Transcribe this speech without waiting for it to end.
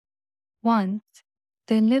Once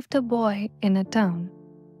there lived a boy in a town.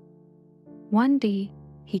 One day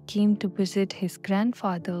he came to visit his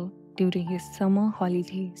grandfather during his summer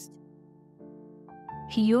holidays.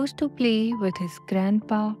 He used to play with his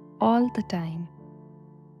grandpa all the time.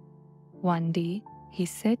 One day he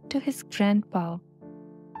said to his grandpa,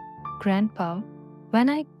 "Grandpa,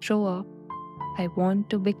 when I grow up, I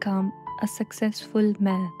want to become a successful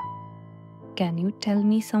man. Can you tell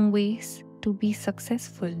me some ways to be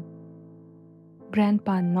successful?"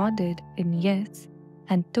 Grandpa nodded in yes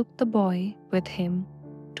and took the boy with him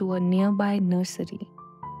to a nearby nursery.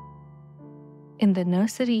 In the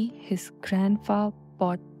nursery, his grandpa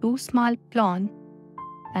bought two small plants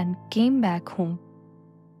and came back home.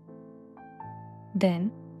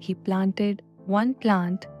 Then he planted one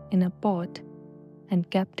plant in a pot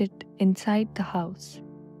and kept it inside the house,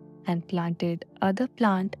 and planted other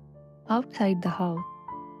plant outside the house.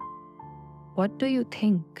 What do you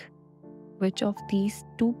think? Which of these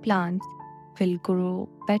two plants will grow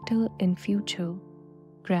better in future?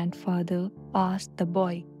 Grandfather asked the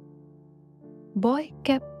boy. Boy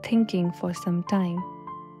kept thinking for some time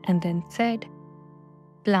and then said,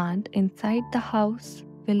 "Plant inside the house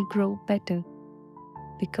will grow better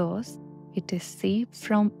because it is safe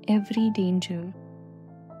from every danger,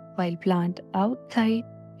 while plant outside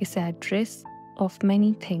is at risk of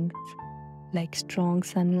many things like strong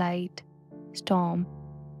sunlight, storm,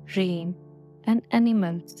 rain, and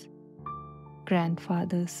animals."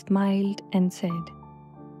 Grandfather smiled and said,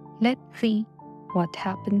 "Let's see what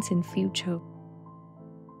happens in future."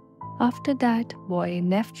 After that, boy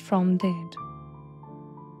left from there.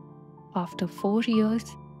 After 4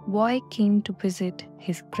 years, boy came to visit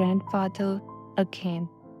his grandfather again.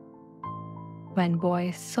 When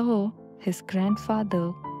boy saw his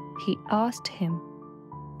grandfather, he asked him,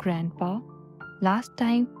 "Grandpa, last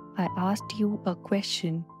time I asked you a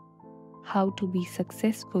question, how to be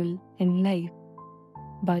successful in life,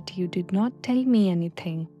 but you did not tell me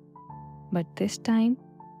anything. But this time,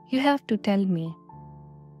 you have to tell me."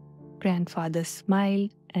 Grandfather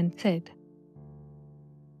smiled and said,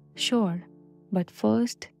 "Sure, but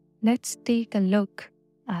first let's take a look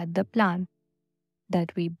at the plant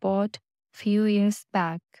that we bought few years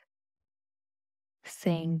back."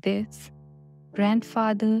 Saying this,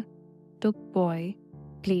 grandfather took boy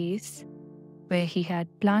place where he had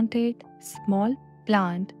planted small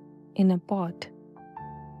plant in a pot.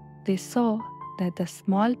 They saw that the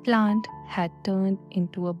small plant had turned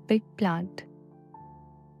into a big plant.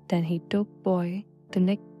 Then he took boy to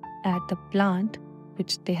look at the plant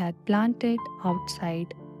which they had planted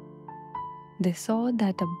outside. They saw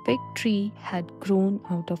that a big tree had grown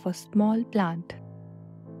out of a small plant.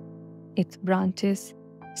 Its branches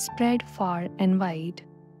spread far and wide,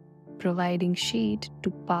 providing shade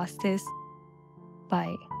to passers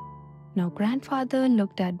by. Now grandfather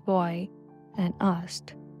looked at boy and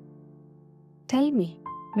asked, "Tell me,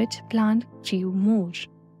 which plant grew more?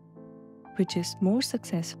 Which is more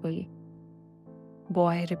successful?"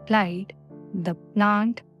 Boy replied, "The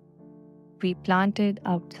plant we planted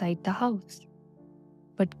outside the house."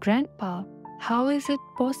 "But grandpa, how is it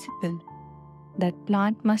possible? That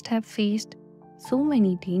plant must have faced so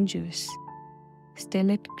many dangers. Still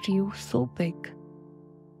it grew so big."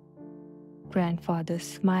 Grandfather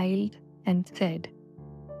smiled and said,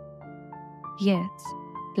 "Yes,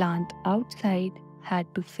 plant outside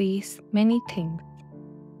had to face many things,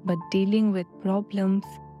 but dealing with problems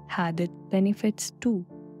had its benefits too.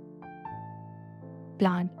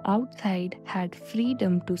 Plant outside had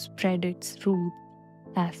freedom to spread its roots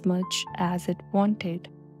as much as it wanted.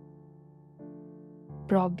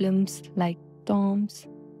 Problems like storms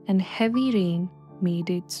and heavy rain made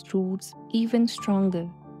its roots even stronger.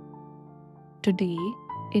 Today,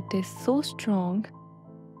 it is so strong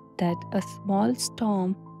that a small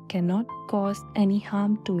storm cannot cause any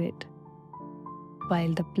harm to it,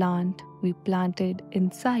 while the plant we planted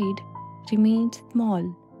inside remains small,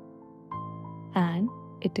 and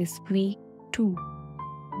it is weak too,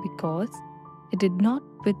 because it did not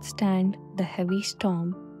withstand the heavy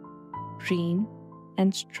storm, rain,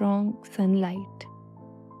 and strong sunlight."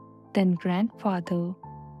 Then grandfather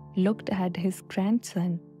looked at his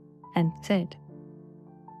grandson and said,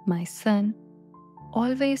 "My son,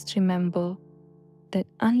 always remember that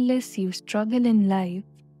unless you struggle in life,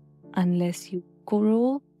 unless you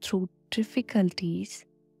grow through difficulties,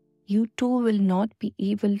 you too will not be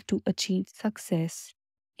able to achieve success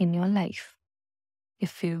in your life.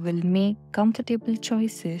 If you will make comfortable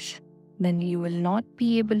choices, then you will not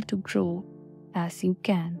be able to grow as you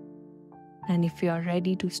can. And if you are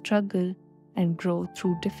ready to struggle and grow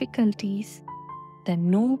through difficulties, then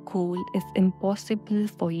no goal is impossible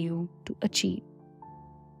for you to achieve.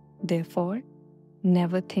 Therefore,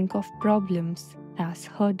 never think of problems as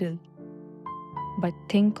hurdles, but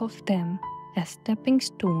think of them as stepping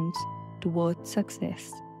stones towards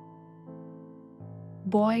success.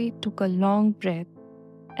 Boy took a long breath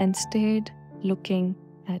and stayed looking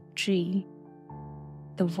at tree.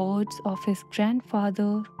 The words of his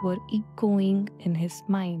grandfather were echoing in his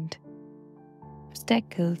mind.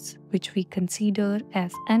 Obstacles which we consider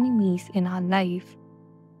as enemies in our life,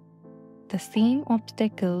 the same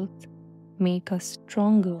obstacles make us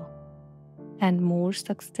stronger and more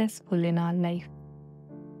successful in our life.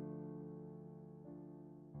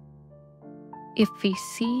 If we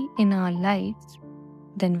see in our lives,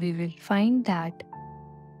 then we will find that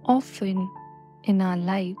often in our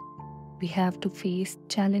life we have to face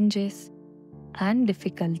challenges and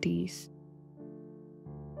difficulties,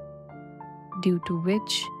 due to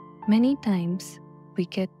which many times we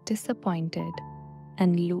get disappointed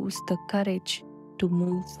and lose the courage to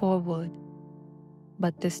move forward.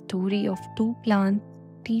 But the story of two plants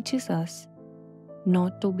teaches us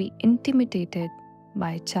not to be intimidated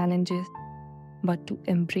by challenges, but to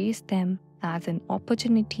embrace them as an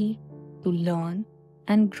opportunity to learn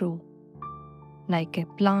and grow. Like a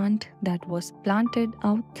plant that was planted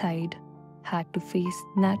outside had to face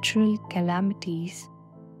natural calamities,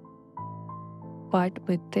 but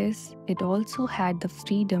with this, it also had the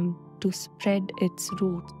freedom to spread its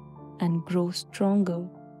roots and grow stronger,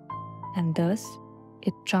 and thus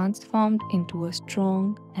it transformed into a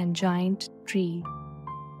strong and giant tree.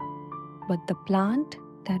 But the plant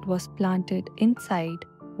that was planted inside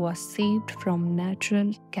was saved from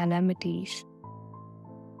natural calamities,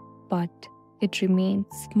 but it remained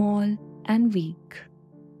small and weak.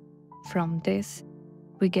 From this,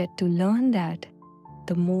 we get to learn that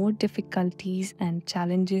the more difficulties and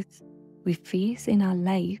challenges we face in our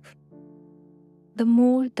life, the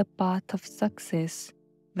more the path of success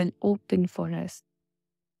will open for us.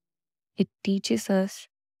 It teaches us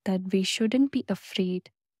that we shouldn't be afraid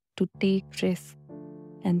to take risks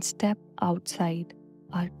and step outside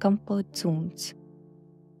our comfort zones.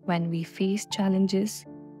 When we face challenges,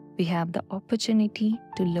 we have the opportunity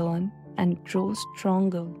to learn and grow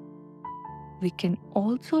stronger. We can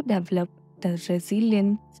also develop the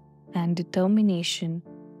resilience and determination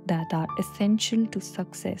that are essential to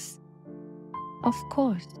success. Of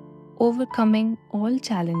course, overcoming all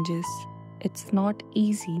challenges, it's not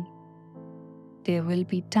easy. There will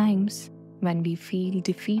be times when we feel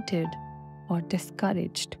defeated or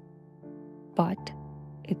discouraged. But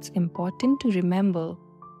it's important to remember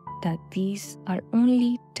that these are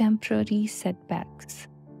only temporary setbacks.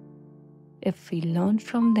 If we learn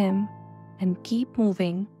from them and keep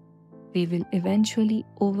moving, we will eventually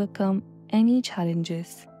overcome any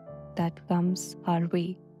challenges that comes our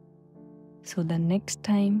way. So the next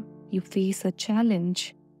time you face a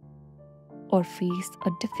challenge or face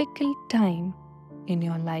a difficult time in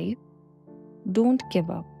your life, don't give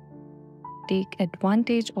up. Take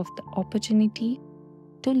advantage of the opportunity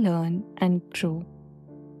to learn and grow.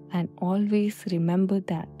 And always remember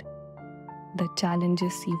that the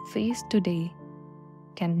challenges you face today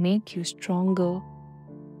can make you stronger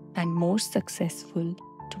and more successful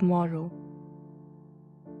tomorrow.